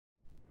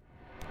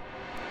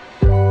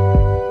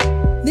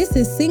This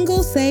is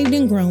Single, Saved,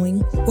 and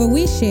Growing, where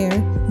we share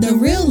the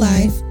real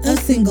life of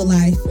single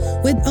life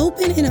with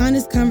open and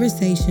honest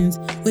conversations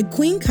with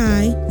Queen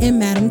Kai and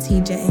Madam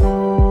TJ.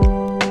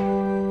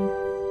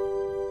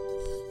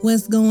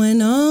 What's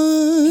going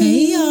on?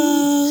 Hey,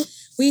 y'all.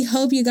 We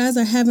hope you guys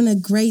are having a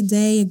great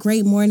day, a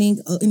great morning,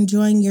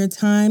 enjoying your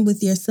time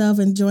with yourself,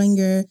 enjoying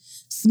your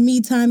me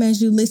time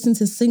as you listen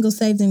to Single,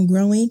 Saved, and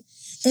Growing.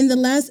 In the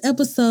last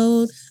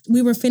episode,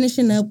 we were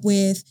finishing up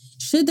with,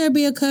 should there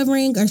be a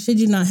covering or should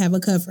you not have a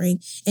covering?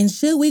 And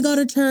should we go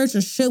to church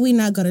or should we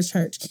not go to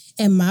church?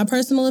 In my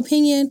personal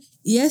opinion,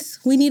 yes,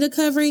 we need a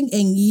covering,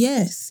 and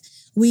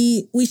yes,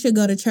 we should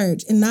go to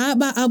church. And not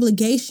by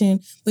obligation,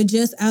 but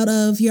just out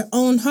of your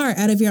own heart,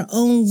 out of your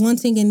own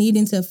wanting and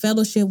needing to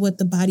fellowship with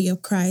the body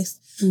of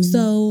Christ. Mm-hmm.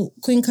 So,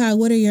 Queen Kai,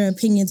 what are your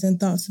opinions and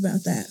thoughts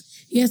about that?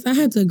 Yes, I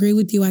have to agree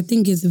with you. I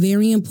think it's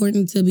very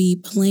important to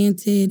be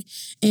planted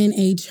in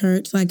a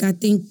church. Like, I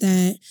think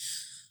that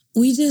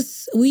we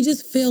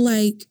just feel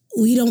like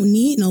we don't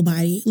need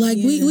nobody. Like,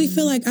 we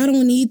feel like I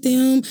don't need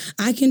them.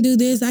 I can do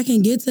this. I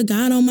can get to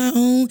God on my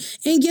own.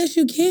 And yes,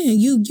 you can.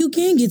 You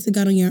can get to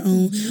God on your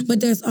own. Mm-hmm.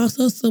 But there's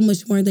also so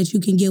much more that you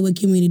can get with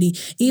community.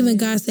 Even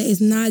God said it's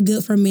not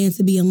good for man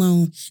to be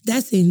alone.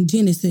 That's in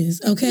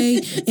Genesis, okay?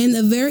 In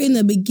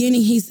the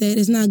beginning, he said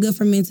it's not good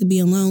for man to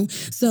be alone.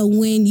 So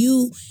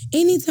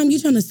anytime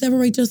you're trying to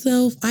separate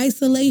yourself,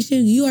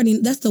 isolation,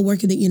 that's the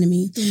work of the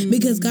enemy. Mm-hmm.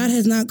 Because God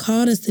has not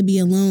called us to be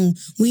alone.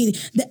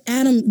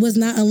 Adam was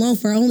not alone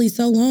for only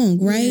so long,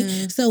 right?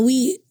 Yeah. So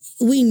we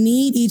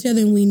need each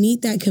other and we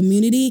need that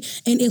community.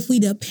 And if we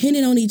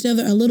depended on each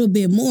other a little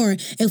bit more,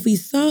 if we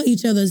saw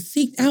each other,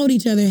 seeked out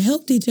each other,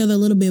 helped each other a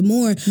little bit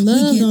more,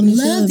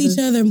 loved each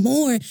other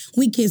more,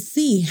 we can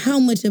see how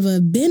much of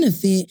a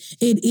benefit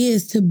it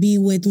is to be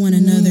with one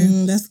another.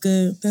 That's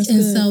good.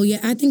 So, yeah,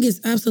 I think it's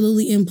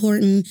absolutely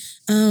important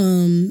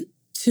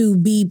to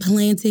be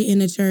planted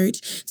in a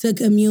church, to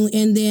commune.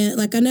 And then,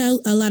 like, I know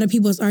a lot of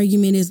people's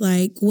argument is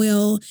like,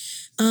 well,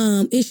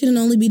 it shouldn't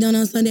only be done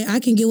on Sunday. I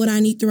can get what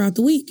I need throughout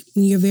the week.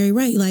 And you're very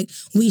right. Like,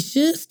 we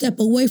should step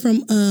away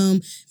from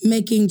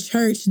making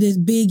church this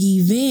big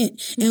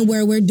event and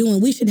where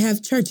we should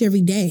have church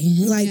every day.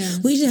 Like,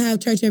 we should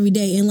have church every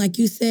day. And like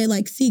you said,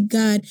 like, seek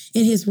God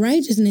and his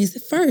righteousness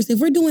first. If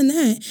we're doing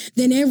that,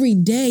 then every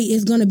day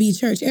is going to be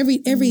church. Every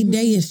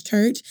day is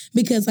church,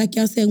 because like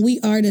y'all said, we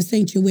are the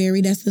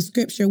sanctuary. That's the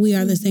scripture. We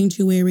are the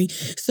sanctuary.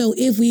 So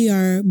if we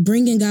are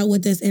bringing God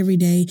with us every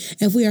day,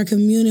 if we are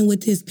communing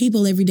with his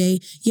people every day,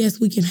 yes,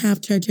 we can have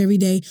church every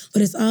day,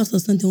 but it's also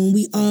something when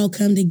we all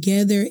come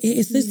together.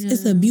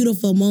 It's a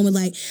beautiful moment.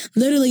 Like,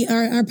 literally,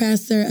 our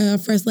pastor,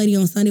 First Lady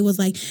on Sunday was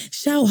like,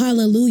 shout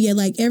hallelujah.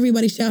 Like,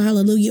 everybody shout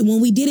hallelujah.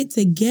 When we did it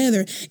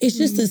together, it's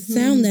just a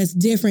sound that's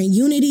different.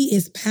 Unity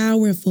is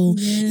powerful.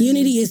 Yes.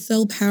 Unity is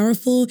so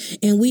powerful,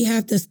 and we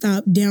have to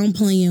stop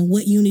downplaying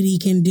what unity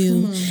can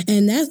do.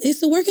 And it's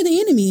the work of the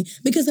enemy,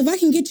 because if I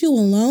can get you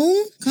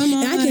alone,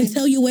 I can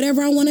tell you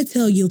whatever I want to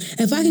tell you.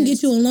 If I can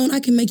get you alone, I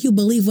can make you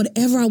believe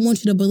whatever I want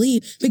you to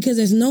believe, because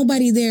there's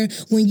nobody there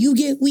when you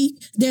get weak.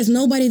 There's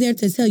nobody there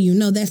to tell you,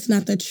 no, that's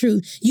not the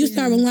truth. You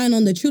start relying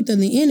on the truth of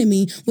the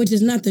enemy, which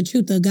is not the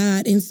truth of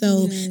God. And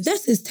so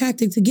that's his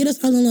tactic, to get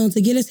us all alone,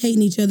 to get us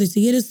hating each other,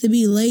 to get us to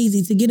be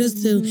lazy, to get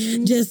us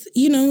to just,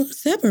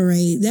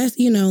 separate. That's,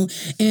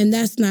 and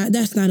that's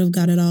not of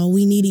God at all.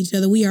 We need each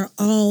other. We are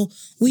all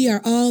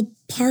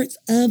parts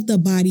of the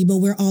body, but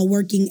we're all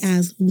working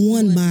as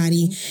one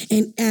body.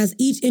 And as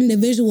each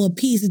individual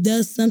piece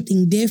does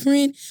something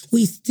different,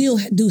 we still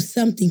do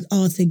something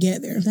all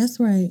together.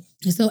 That's right.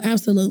 So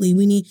absolutely,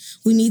 we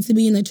need to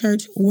be in the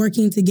church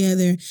working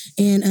together,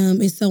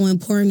 and it's so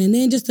important. And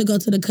then just to go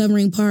to the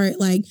covering part,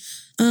 like,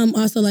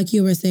 also, like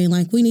you were saying,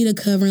 like, we need a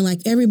covering.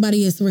 Like,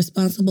 everybody is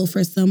responsible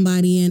for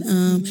somebody. And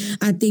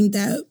I think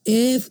that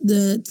if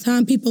the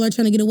time people are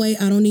trying to get away,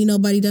 I don't need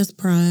nobody that's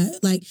pride.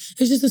 Like,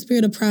 it's just a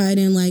spirit of pride.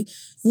 And like,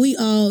 we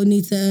all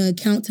need to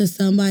account to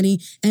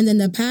somebody. And then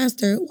the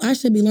pastor, I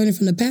should be learning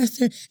from the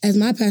pastor as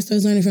my pastor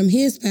is learning from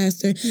his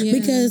pastor,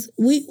 because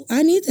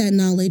I need that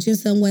knowledge in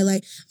some way.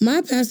 Like,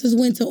 my pastors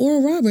went to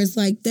Oral Roberts.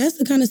 Like, that's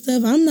the kind of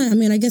stuff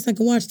I guess I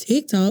could watch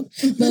TikTok,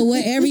 but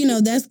whatever,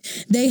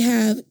 they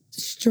have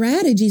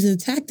strategies and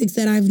tactics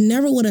that I've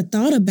never would have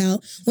thought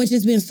about, which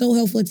has been so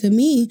helpful to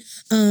me.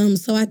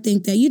 So I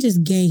think that you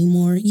just gain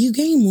more. You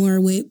gain more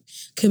with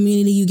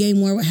community. You gain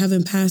more with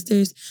having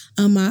pastors.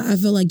 I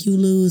feel like you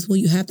lose when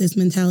you have this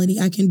mentality,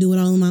 I can do it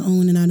all on my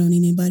own and I don't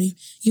need anybody.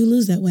 You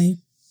lose that way.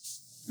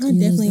 I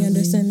definitely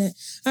understand that.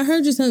 I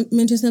heard you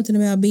mention something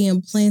about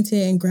being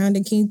planted and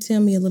grounded. Can you tell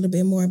me a little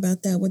bit more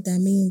about that, what that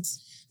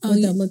means,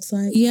 what that looks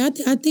like? Yeah,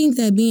 I think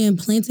that being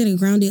planted and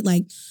grounded,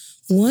 like,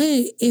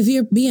 if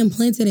you're being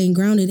planted and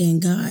grounded in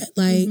God,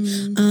 like,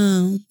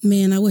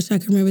 man, I wish I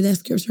could remember that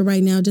scripture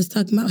right now, just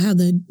talking about how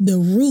the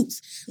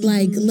roots,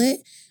 like,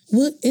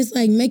 it's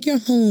like, make your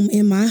home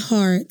in my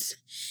heart,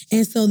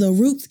 and so the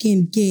roots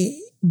can get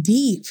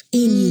deep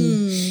in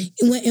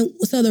you.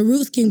 So the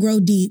roots can grow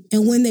deep.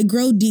 And when they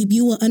grow deep,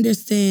 you will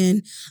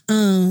understand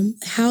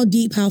how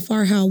deep, how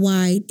far, how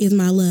wide is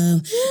my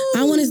love.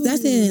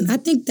 I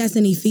think that's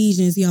in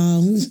Ephesians,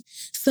 y'all.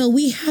 So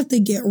we have to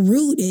get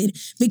rooted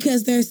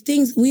because there's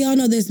things, we all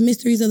know there's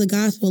mysteries of the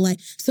gospel, like,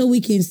 so we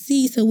can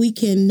see, so we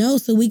can know,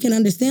 so we can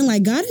understand,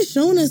 like, God is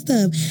showing us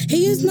stuff.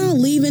 He is not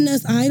leaving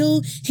us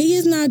idle. He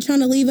is not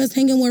trying to leave us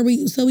hanging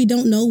so we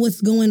don't know what's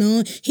going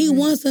on. He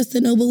wants us to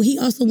know, but he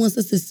also wants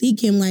us to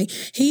seek him. Like,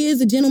 he is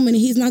a gentleman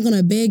and he's not going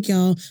to beg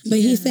y'all, but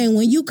he's saying,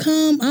 when you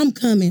come, I'm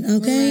coming,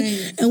 okay?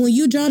 Right. And when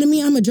you draw to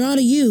me, I'm going to draw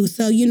to you.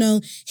 So, you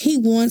know, he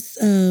wants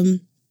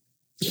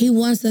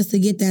us to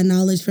get that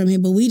knowledge from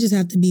him, but we just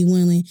have to be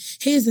willing.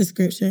 Here's the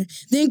scripture.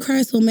 Then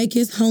Christ will make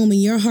his home in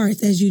your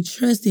hearts as you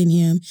trust in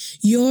him.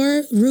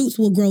 Your roots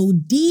will grow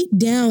deep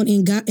down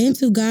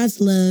into God's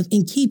love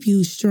and keep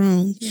you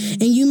strong.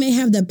 And you may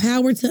have the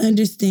power to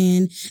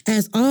understand,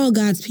 as all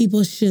God's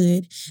people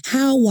should,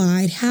 how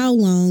wide, how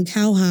long,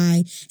 how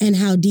high, and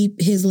how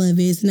deep his love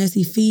is. And that's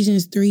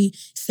Ephesians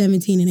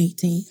 3:17 and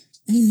 18.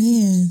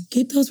 Amen.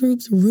 Keep those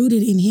roots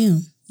rooted in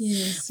him.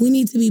 Yes. We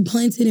need to be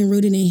planted and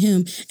rooted in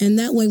him. And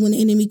that way, when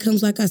the enemy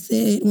comes, like I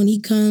said, when he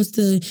comes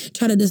to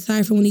try to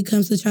decipher, when he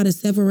comes to try to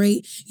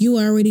separate, you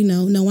already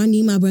know, no, I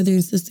need my brother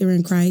and sister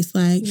in Christ.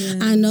 Like,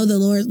 I know the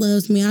Lord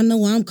loves me. I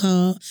know I'm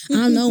called.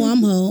 I know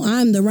I'm whole.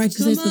 I'm the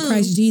righteousness of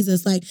Christ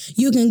Jesus. Like,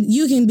 you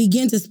can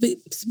begin to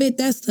spit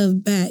that stuff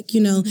back, you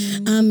know.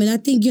 And I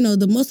think, you know,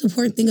 the most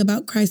important thing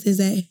about Christ is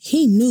that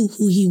he knew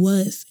who he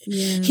was.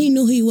 He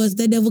knew who he was.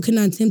 That devil could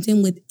not tempt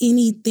him with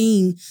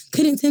anything.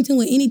 Couldn't tempt him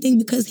with anything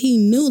because he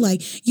knew.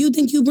 Like, you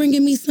think you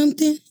bringing me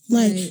something?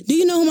 Like, do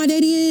you know who my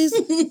daddy is?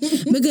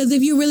 Because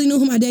if you really knew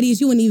who my daddy is,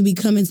 you wouldn't even be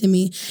coming to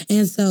me.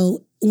 And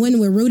so when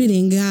we're rooted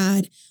in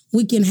God,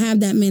 we can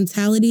have that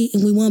mentality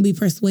and we won't be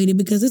persuaded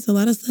because there's a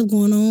lot of stuff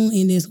going on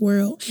in this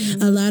world.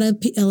 A lot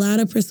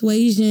of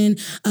persuasion,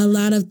 a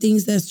lot of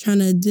things that's trying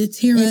to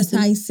deter us,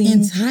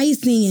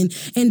 enticing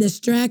and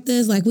distract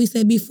us. Like we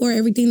said before,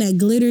 everything that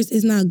glitters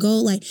is not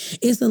gold. Like,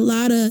 it's a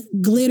lot of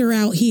glitter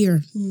out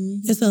here.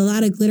 It's a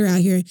lot of glitter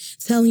out here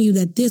telling you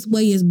that this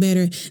way is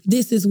better.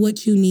 This is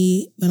what you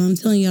need. But I'm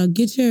telling y'all,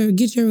 get your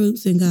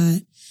roots in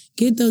God.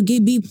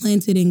 Be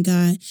planted in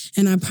God,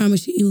 and I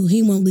promise you,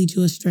 he won't lead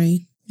you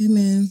astray.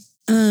 Amen.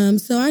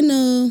 So I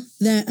know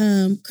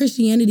that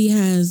Christianity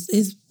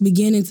is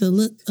beginning to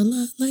look a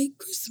lot like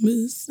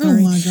Christmas. Oh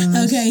my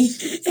gosh. Okay.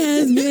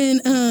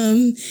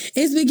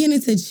 It's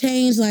beginning to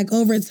change, like,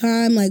 over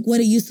time. Like,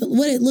 what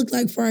it looked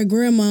like for our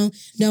grandma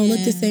don't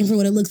look the same for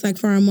what it looks like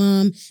for our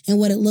mom, and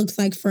what it looks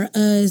like for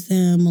us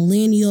and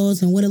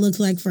millennials, and what it looks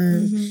like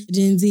for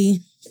Gen Z.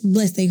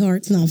 Bless their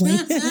hearts. No, I'm playing.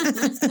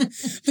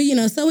 But, you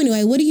know, so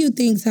anyway, what do you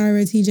think,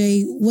 Tyra,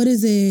 TJ? What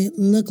does it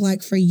look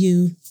like for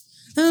you?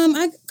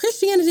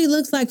 Christianity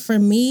looks like for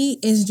me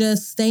is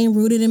just staying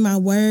rooted in my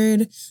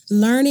word,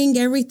 learning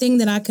everything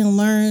that I can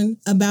learn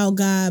about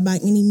God by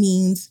any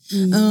means.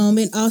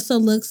 It also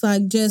looks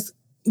like just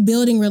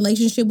building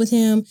relationship with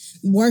him,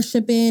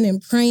 worshiping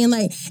and praying.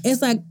 Like,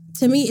 it's like,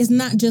 to me, it's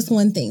not just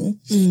one thing.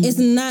 It's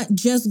not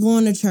just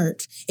going to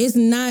church. It's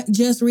not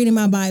just reading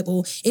my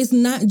Bible. It's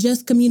not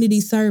just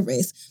community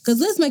service.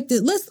 Because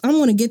I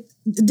want to get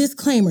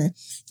disclaimer.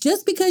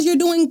 Just because you're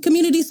doing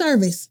community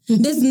service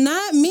does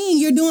not mean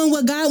you're doing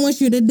what God wants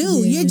you to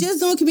do. You're just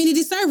doing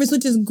community service,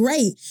 which is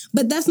great.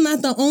 But that's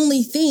not the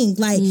only thing.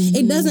 Like,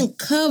 it doesn't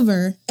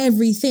cover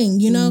everything,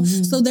 you know?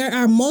 So there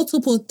are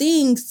multiple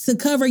things to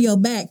cover your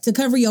back, to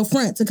cover your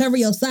front, to cover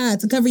your side,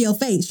 to cover your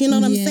face. You know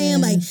what I'm saying?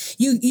 Like,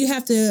 you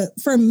have to,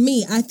 for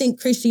me, I think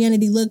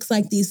Christianity looks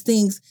like these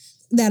things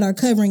that are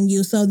covering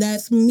you. So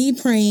that's me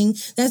praying.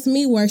 That's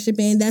me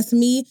worshiping. That's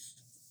me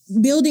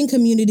building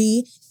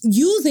community,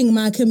 using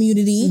my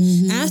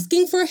community,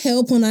 asking for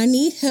help when I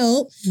need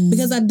help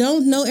because I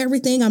don't know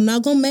everything. I'm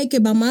not going to make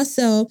it by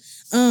myself.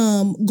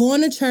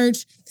 Going to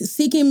church,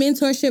 seeking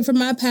mentorship from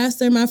my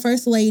pastor, my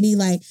first lady.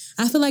 Like,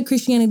 I feel like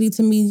Christianity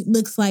to me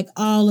looks like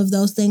all of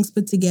those things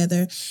put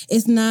together.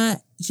 It's not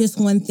just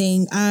one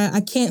thing.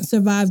 I can't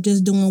survive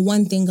just doing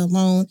one thing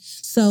alone.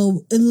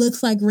 So it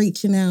looks like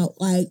reaching out.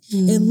 Like,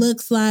 it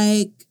looks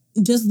like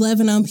just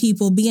loving on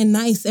people, being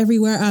nice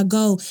everywhere I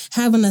go,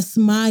 having a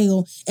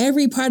smile.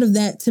 Every part of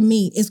that to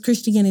me is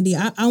Christianity.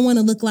 I want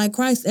to look like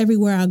Christ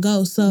everywhere I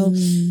go. So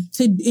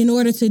in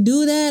order to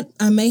do that,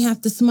 I may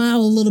have to smile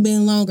a little bit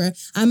longer.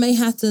 I may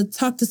have to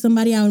talk to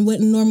somebody I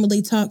wouldn't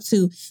normally talk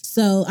to.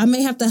 So I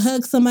may have to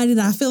hug somebody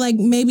that I feel like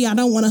maybe I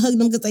don't want to hug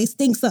them because they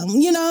stink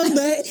something, you know?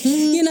 But,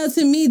 you know,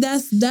 to me,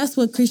 that's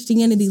what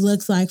Christianity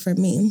looks like for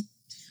me.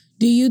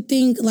 Do you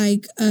think,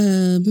 like,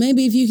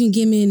 maybe if you can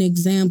give me an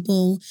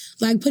example,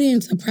 like put it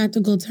into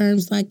practical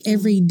terms, like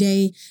every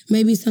day,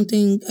 maybe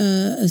something,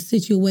 a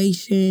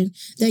situation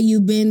that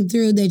you've been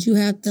through that you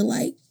have to,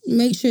 like,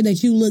 make sure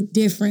that you look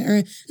different,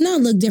 or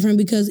not look different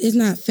because it's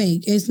not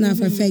fake. It's not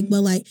for fake, but,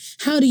 like,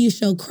 how do you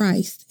show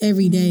Christ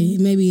every day?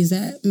 Maybe.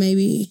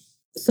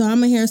 So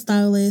I'm a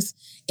hairstylist,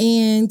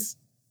 and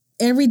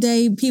every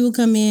day people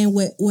come in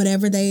with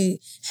whatever they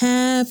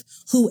have,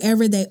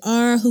 whoever they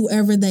are,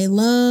 whoever they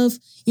love,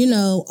 you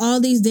know, all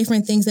these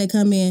different things that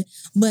come in.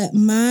 But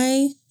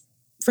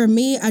for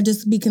me, I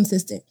just be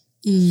consistent.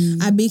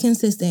 I be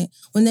consistent.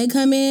 When they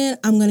come in,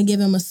 I'm going to give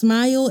them a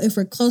smile. If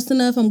we're close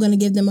enough, I'm going to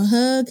give them a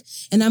hug,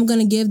 and I'm going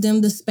to give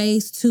them the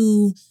space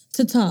to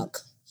talk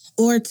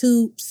or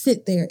to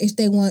sit there if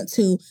they want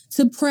to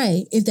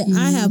pray.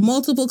 I have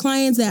multiple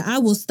clients that I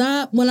will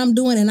stop what I'm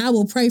doing and I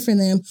will pray for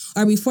them.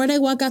 Or before they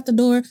walk out the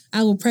door,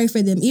 I will pray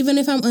for them. Even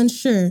if I'm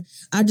unsure,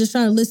 I just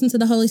try to listen to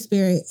the Holy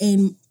Spirit,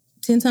 and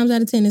 10 times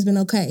out of 10 has been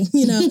okay,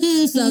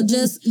 So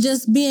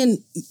just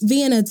being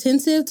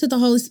attentive to the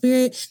Holy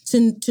Spirit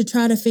to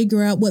try to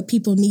figure out what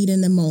people need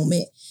in the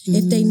moment.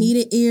 If they need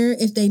an ear,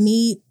 if they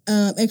need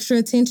extra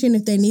attention,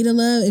 if they need a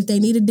love, if they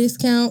need a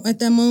discount at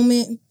that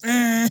moment,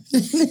 I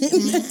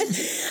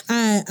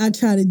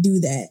try to do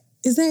that.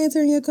 Is that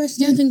answering your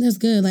question? Yeah, I think that's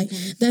good. Like,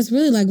 that's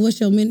really like what's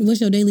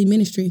your daily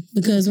ministry?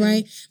 Because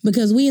right,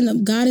 because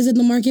God is in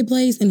the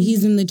marketplace and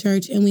He's in the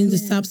church, and we need to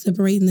stop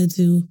separating the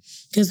two.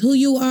 Because who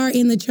you are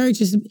in the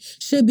church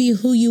should be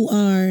who you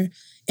are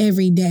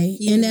every day,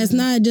 and that's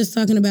not just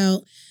talking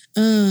about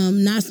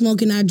not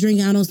smoking, not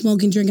drinking. I don't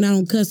smoke and drink, and I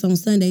don't cuss on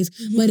Sundays.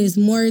 But it's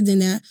more than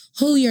that.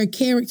 Who your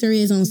character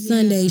is on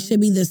Sunday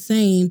should be the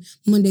same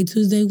Monday,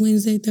 Tuesday,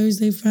 Wednesday,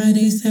 Thursday,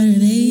 Friday,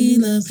 Saturday.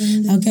 Love.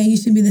 Okay, you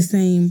should be the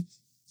same.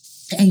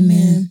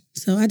 Amen.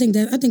 So I think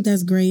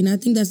that's great, and I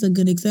think that's a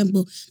good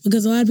example,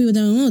 because a lot of people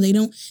don't know. They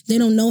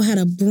don't know how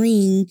to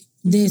bring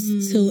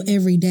this to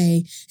every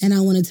day. And I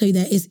want to tell you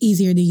that it's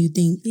easier than you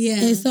think.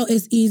 Yeah. And so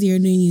it's easier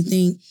than you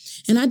think.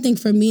 And I think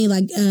for me,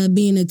 like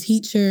being a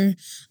teacher,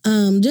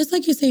 just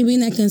like you're saying, being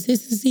that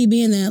consistency,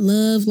 being that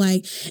love,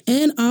 like,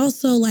 and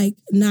also like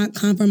not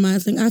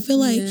compromising. I feel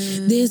like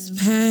this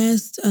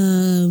past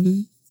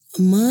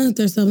month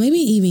or so, maybe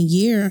even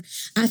year,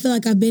 I feel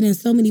like I've been in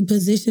so many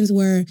positions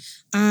where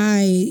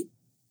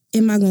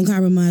am I going to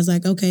compromise?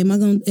 Like, okay, am I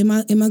going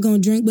to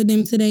drink with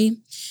them today?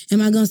 Am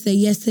I going to say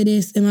yes to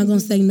this? Am I going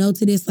to say no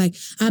to this? Like,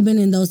 I've been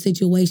in those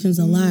situations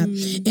a lot.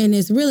 And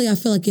it's really, I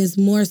feel like it's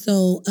more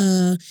so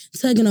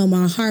tugging on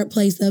my heart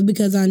place of,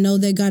 because I know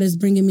that God is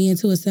bringing me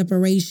into a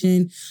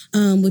separation,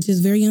 which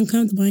is very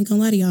uncomfortable. I ain't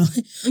going to lie to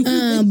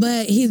y'all.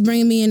 But He's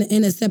bringing me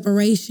in a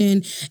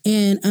separation.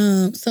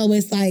 And so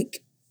it's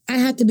like, I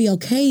have to be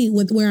okay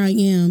with where I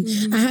am.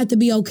 I have to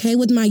be okay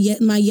with my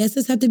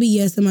yeses have to be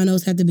yes and my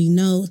no's have to be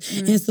no's.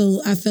 And so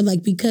I feel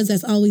like because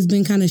that's always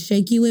been kind of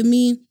shaky with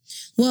me,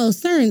 well,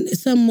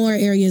 some more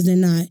areas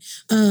than not.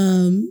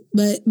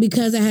 But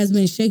because it has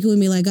been shaky with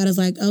me, like God is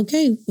like,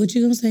 okay, what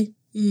you gonna say?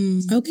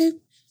 Okay.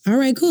 All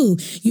right, cool.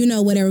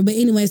 Whatever. But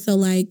anyway, so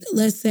like,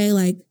 let's say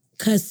like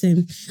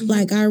cussing.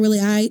 Like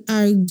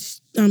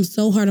I'm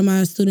so hard on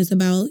my students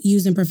about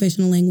using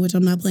professional language.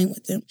 I'm not playing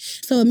with them.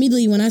 So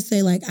immediately when I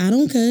say like, I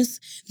don't cuss,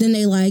 then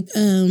they like,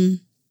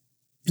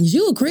 is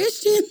you a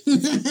Christian?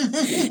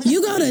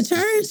 You go to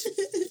church?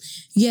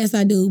 Yes,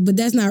 I do, but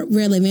that's not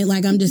relevant.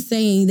 Like, I'm just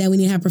saying that we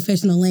need to have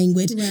professional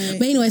language. Right.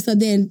 But anyway, so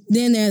then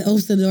that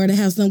opens the door to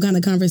have some kind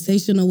of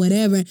conversation or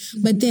whatever.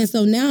 But then,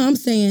 so now I'm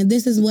saying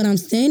this is what I'm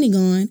standing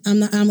on.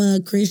 I'm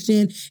a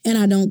Christian and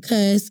I don't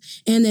cuss.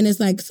 And then it's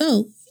like,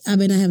 so I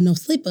better not have no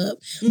slip up.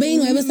 But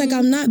anyway, it's like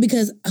I'm not,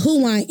 because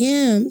who I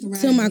am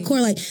to my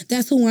core, like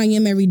that's who I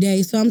am every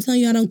day. So I'm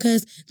telling you I don't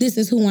cuss. This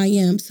is who I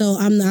am. So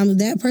I'm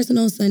that person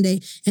on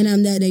Sunday and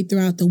I'm that day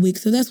throughout the week.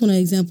 So that's one of the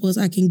examples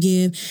I can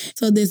give.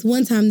 So this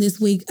one time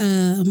this week,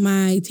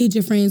 my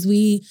teacher friends,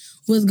 we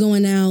was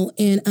going out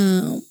and,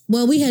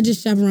 we had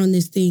just shopped around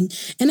this thing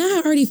and I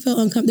had already felt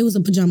uncomfortable. It was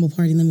a pajama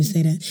party. Let me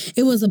say that.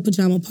 It was a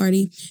pajama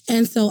party.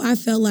 And so I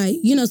felt like,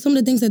 some of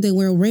the things that they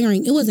were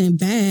wearing, it wasn't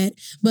bad,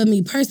 but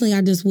me personally,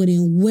 I just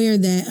wouldn't wear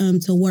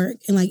that, to work.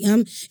 And like,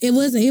 it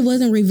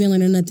wasn't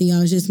revealing or nothing, y'all.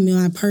 It was just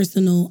my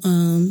personal,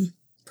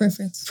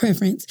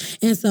 preference.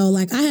 And so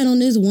like I had on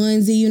this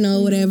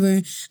onesie, whatever.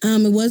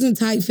 It wasn't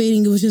tight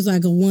fitting. It was just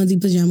like a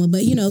onesie pajama,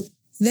 but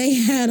they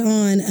had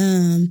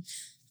on,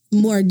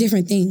 more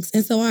different things.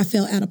 And so I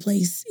felt out of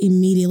place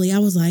immediately. I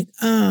was like,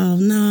 oh,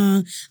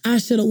 nah, I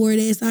should have wore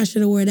this. I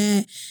should have wore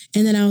that.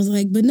 And then I was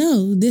like, but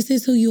no, this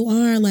is who you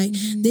are. Like,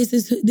 this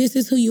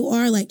is who you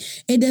are. Like,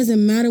 it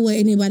doesn't matter what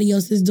anybody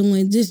else is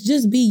doing.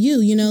 Just be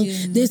you,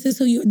 This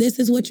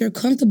is what you're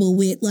comfortable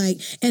with.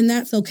 Like, and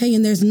that's okay.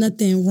 And there's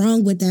nothing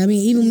wrong with that. I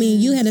mean, even me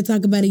and you had to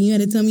talk about it. You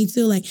had to tell me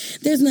too, like,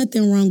 there's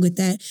nothing wrong with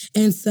that.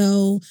 And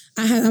so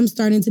I'm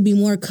starting to be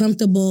more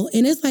comfortable.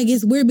 And it's like,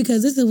 it's weird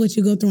because this is what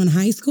you go through in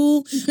high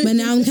school. But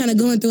now I'm kind of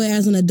going through it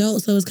as an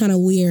adult, so it's kind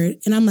of weird.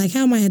 And I'm like,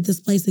 how am I at this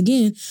place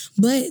again?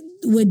 But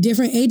with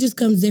different ages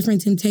comes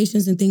different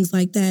temptations and things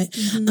like that.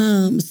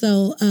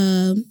 So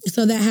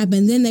that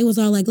happened. Then they was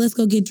all like, let's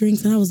go get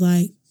drinks. And I was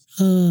like,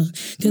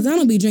 because I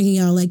don't be drinking,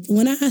 y'all. Like,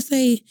 when I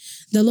say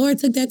the Lord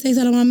took that taste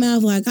out of my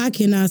mouth, like, I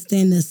cannot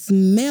stand the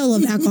smell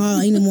of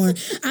alcohol anymore.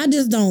 I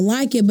just don't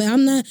like it. But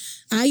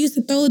I used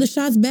to throw the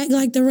shots back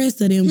like the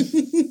rest of them.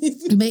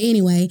 But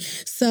anyway,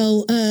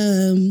 so...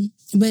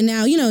 But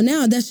now,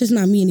 now that's just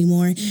not me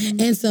anymore.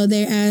 And so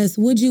they asked,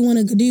 do you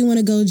want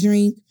to go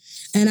drink?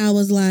 And I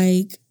was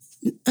like,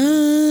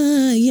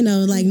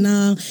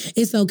 nah,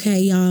 it's okay,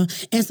 y'all.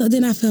 And so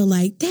then I felt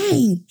like,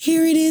 dang,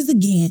 here it is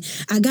again.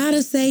 I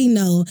gotta say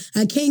no.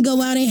 I can't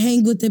go out and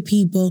hang with the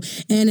people.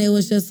 And it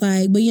was just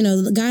like, but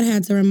God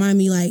had to remind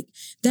me, like,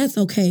 that's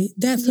okay.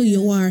 That's who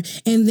you are.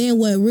 And then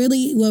what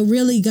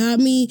really got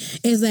me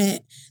is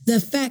that the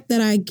fact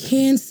that I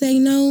can say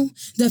no,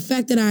 the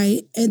fact that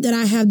I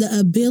have the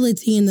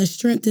ability and the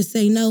strength to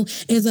say no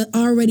is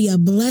already a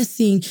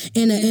blessing,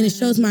 and it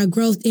shows my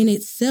growth in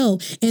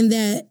itself. And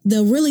that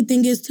the really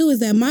thing is too is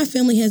that my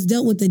family has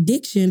dealt with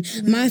addiction.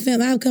 My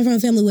family, I come from a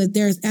family where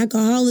there's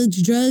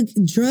alcoholics,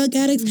 drug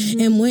addicts,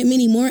 and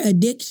many more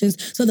addictions.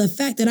 So the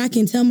fact that I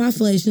can tell my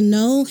flesh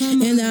no,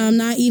 and that I'm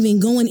not even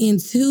going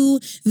into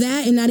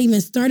that and not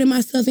even starting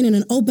myself in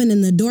and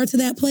opening the door to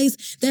that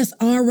place, that's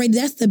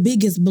the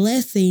biggest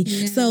blessing.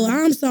 Yeah. So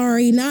I'm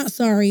sorry, not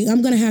sorry.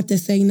 I'm going to have to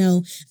say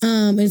no.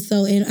 And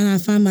I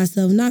find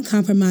myself not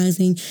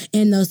compromising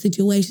in those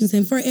situations.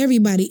 And for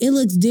everybody, it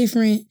looks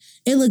different.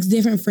 It looks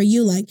different for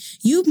you. Like,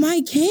 you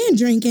can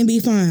drink and be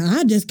fine.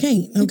 I just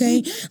can't,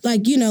 okay?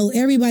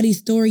 Everybody's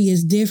story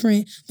is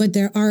different, but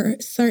there are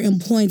certain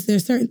points,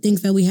 there's certain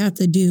things that we have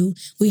to do.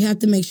 We have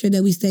to make sure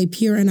that we stay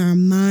pure in our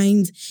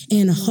minds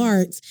and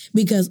hearts,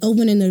 because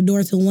opening the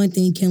door to one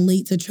thing can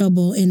lead to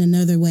trouble in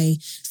another way.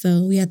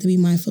 So we have to be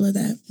mindful of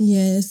that.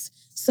 Yes.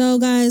 So,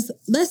 guys,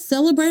 let's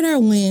celebrate our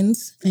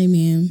wins.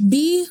 Amen.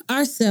 Be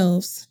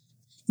ourselves.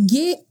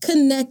 Get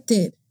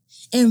connected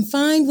and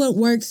find what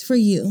works for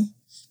you.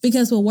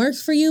 Because what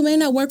works for you may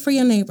not work for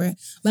your neighbor.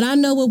 But I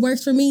know what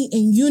works for me,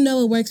 and you know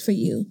what works for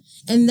you.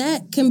 And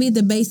that can be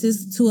the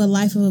basis to a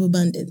life of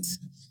abundance.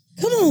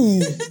 Come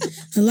on.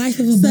 A life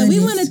of abundance. So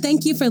we want to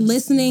thank you for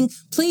listening.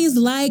 Please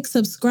like,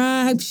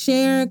 subscribe,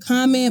 share,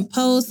 comment,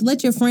 post.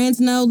 Let your friends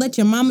know. Let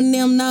your mom and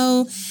them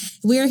know.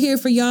 We're here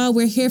for y'all.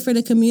 We're here for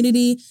the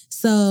community.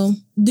 So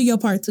do your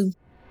part too.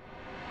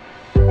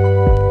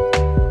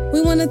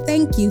 We want to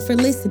thank you for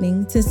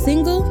listening to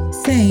Single,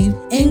 Saved,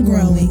 and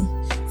Growing.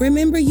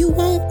 Remember, you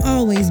won't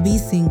always be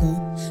single,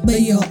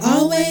 but you'll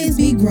always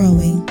be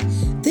growing.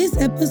 This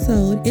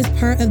episode is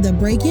part of the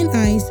Breaking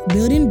Ice,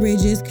 Building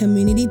Bridges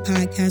community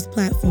podcast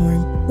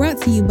platform.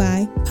 Brought to you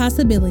by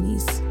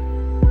Possibilities.